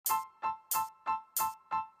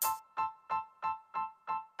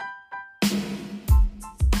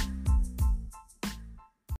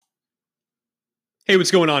Hey, what's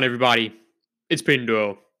going on, everybody? It's Peyton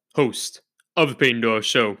Doyle, host of the Peyton Doyle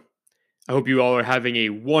Show. I hope you all are having a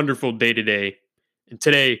wonderful day today. And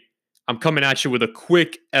today, I'm coming at you with a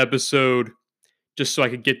quick episode just so I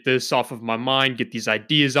could get this off of my mind, get these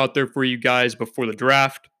ideas out there for you guys before the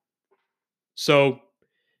draft. So,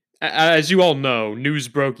 as you all know, news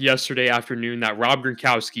broke yesterday afternoon that Rob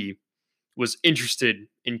Gronkowski was interested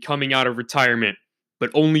in coming out of retirement,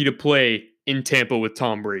 but only to play in Tampa with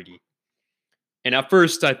Tom Brady. And at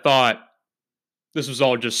first, I thought this was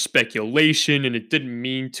all just speculation and it didn't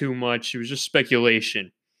mean too much. It was just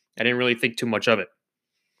speculation. I didn't really think too much of it.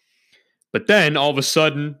 But then all of a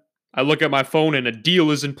sudden, I look at my phone and a deal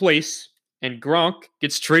is in place and Gronk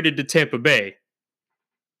gets traded to Tampa Bay.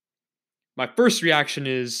 My first reaction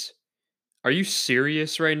is, are you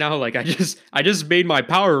serious right now? Like I just made my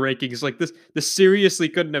power rankings. Like this seriously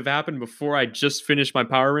couldn't have happened before I just finished my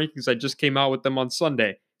power rankings. I just came out with them on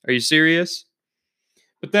Sunday. Are you serious?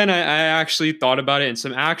 But then I actually thought about it and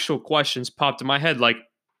some actual questions popped in my head like,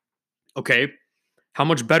 okay, how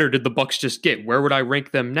much better did the Bucks just get? Where would I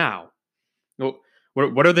rank them now? Well,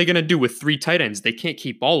 what are they going to do with three tight ends? They can't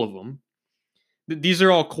keep all of them. These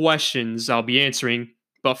are all questions I'll be answering.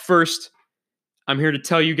 But first, I'm here to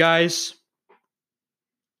tell you guys,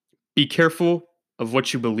 be careful of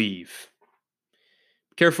what you believe.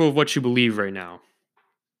 Be careful of what you believe right now.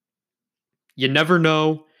 You never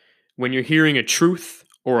know when you're hearing a truth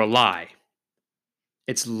or a lie.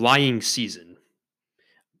 It's lying season.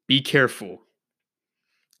 Be careful.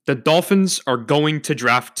 The Dolphins are going to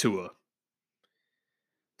draft Tua.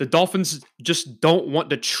 The Dolphins just don't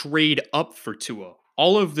want to trade up for Tua.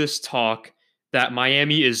 All of this talk that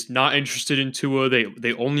Miami is not interested in Tua,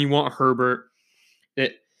 they only want Herbert,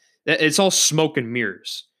 it's all smoke and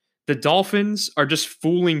mirrors. The Dolphins are just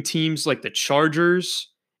fooling teams like the Chargers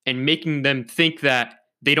and making them think that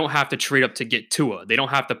they don't have to trade up to get Tua. They don't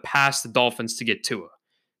have to pass the Dolphins to get Tua.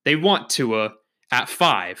 They want Tua at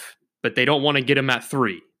 5, but they don't want to get him at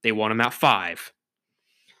 3. They want him at 5.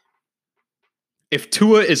 If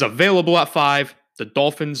Tua is available at 5, the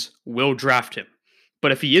Dolphins will draft him.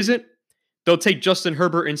 But if he isn't, they'll take Justin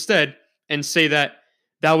Herbert instead and say that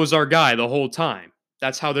was our guy the whole time.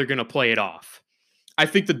 That's how they're going to play it off. I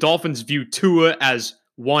think the Dolphins view Tua as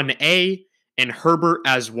 1A and Herbert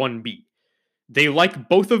as 1B. They like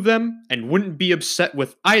both of them and wouldn't be upset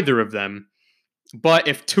with either of them. But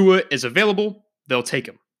if Tua is available, they'll take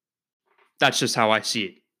him. That's just how I see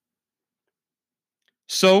it.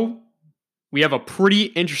 So, we have a pretty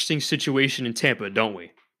interesting situation in Tampa, don't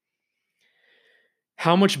we?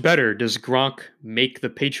 How much better does Gronk make the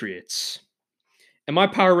Patriots? In my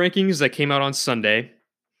power rankings that came out on Sunday,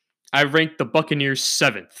 I ranked the Buccaneers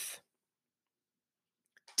 7th.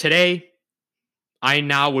 Today, I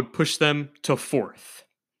now would push them to 4th.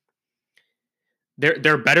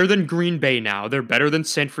 They're better than Green Bay now. They're better than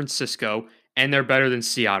San Francisco, and they're better than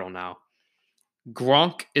Seattle now.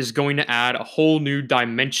 Gronk is going to add a whole new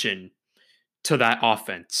dimension to that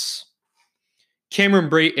offense.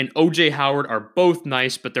 Cameron Brate and OJ Howard are both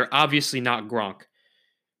nice, but they're obviously not Gronk.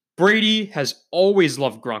 Brady has always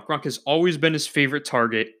loved Gronk. Gronk has always been his favorite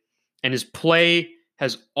target, and his play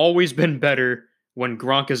has always been better when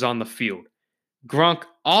Gronk is on the field. Gronk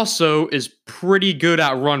also is pretty good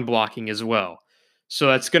at run blocking as well. So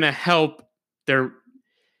that's going to help their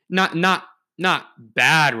not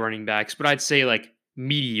bad running backs, but I'd say like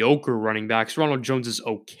mediocre running backs. Ronald Jones is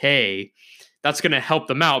okay. That's going to help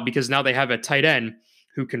them out because now they have a tight end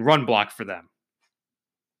who can run block for them.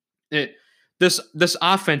 This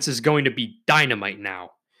offense is going to be dynamite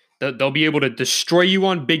now. They'll be able to destroy you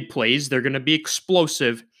on big plays. They're going to be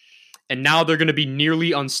explosive. And now they're going to be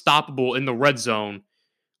nearly unstoppable in the red zone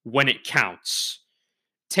when it counts.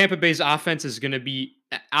 Tampa Bay's offense is going to be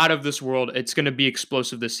out of this world. It's going to be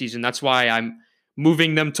explosive this season. That's why I'm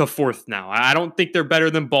moving them to 4th now. I don't think they're better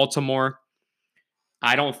than Baltimore.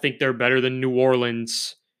 I don't think they're better than New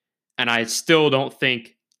Orleans. And I still don't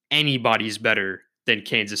think anybody's better than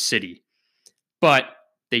Kansas City. But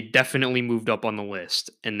they definitely moved up on the list,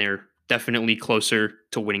 and they're definitely closer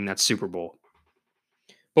to winning that Super Bowl.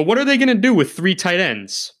 But what are they going to do with 3 tight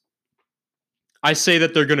ends? I say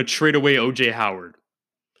that they're going to trade away OJ Howard.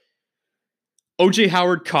 OJ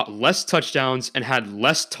Howard caught less touchdowns and had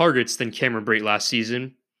less targets than Cameron Brate last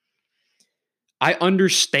season. I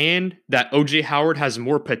understand that OJ Howard has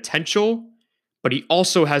more potential, but he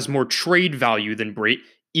also has more trade value than Brate,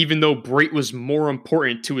 even though Brate was more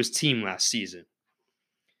important to his team last season.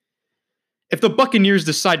 If the Buccaneers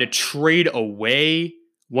decide to trade away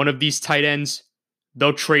one of these tight ends,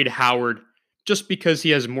 they'll trade Howard just because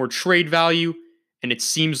he has more trade value, and it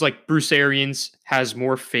seems like Bruce Arians has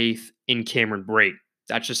more faith in Cameron Brate.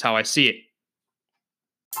 That's just how I see it.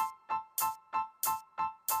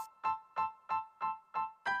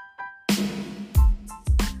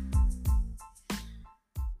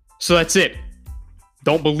 So that's it.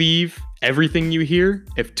 Don't believe everything you hear.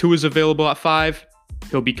 If Tua is available at 5,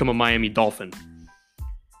 he'll become a Miami Dolphin.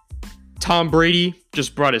 Tom Brady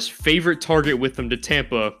just brought his favorite target with him to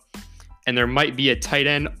Tampa, and there might be a tight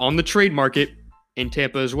end on the trade market in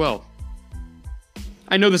Tampa as well.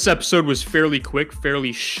 I know this episode was fairly quick,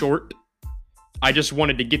 fairly short. I just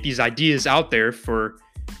wanted to get these ideas out there for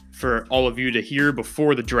all of you to hear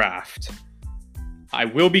before the draft. I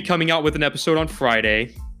will be coming out with an episode on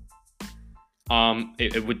Friday.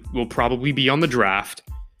 Will probably be on the draft,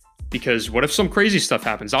 because what if some crazy stuff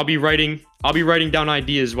happens? I'll be writing down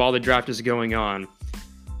ideas while the draft is going on,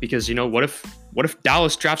 because what if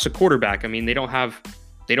Dallas drafts a quarterback? I mean, they don't have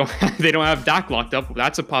Dak locked up.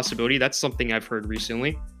 That's a possibility. That's something I've heard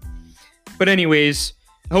recently. But anyways,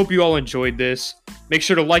 I hope you all enjoyed this. Make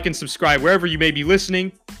sure to like and subscribe wherever you may be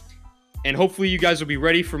listening, and hopefully you guys will be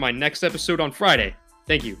ready for my next episode on Friday.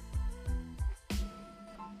 Thank you.